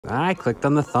I clicked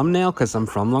on the thumbnail because I'm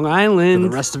from Long Island. For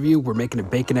the rest of you, we're making a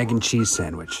bacon, egg, and cheese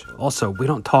sandwich. Also, we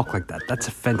don't talk like that. That's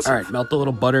offensive. All right, melt a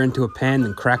little butter into a pan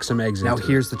and crack some eggs into it. Now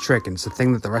here's the trick, and it's the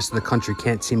thing that the rest of the country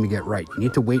can't seem to get right. You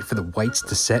need to wait for the whites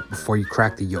to set before you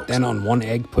crack the yolks. Then on one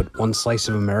egg, put one slice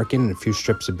of American and a few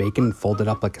strips of bacon and fold it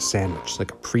up like a sandwich,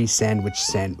 like a pre-sandwich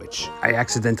sandwich. I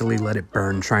accidentally let it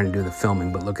burn trying to do the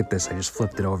filming, but look at this. I just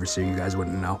flipped it over so you guys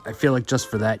wouldn't know. I feel like just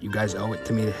for that, you guys owe it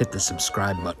to me to hit the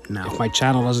subscribe button now. If my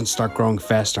channel doesn't start growing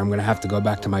faster, I'm gonna have to go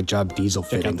back to my job diesel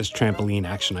fitting. Check out this trampoline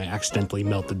action. I accidentally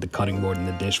melted the cutting board in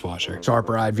the dishwasher.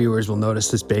 Sharper-eyed viewers will notice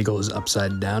this bagel is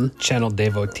upside down. Channel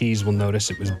devotees will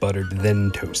notice it was buttered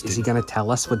then toasted. Is he gonna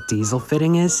tell us what diesel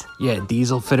fitting is? Yeah,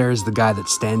 diesel fitter is the guy that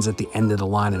stands at the end of the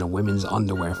line in a women's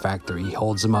underwear factory. He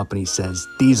holds them up and he says,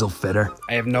 "Diesel fitter."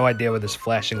 I have no idea where this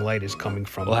flashing light is coming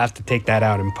from. We'll have to take that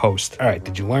out in post. All right,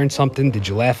 did you learn something? Did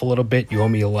you laugh a little bit? You owe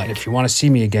me a like. If you want to see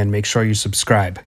me again, make sure you subscribe.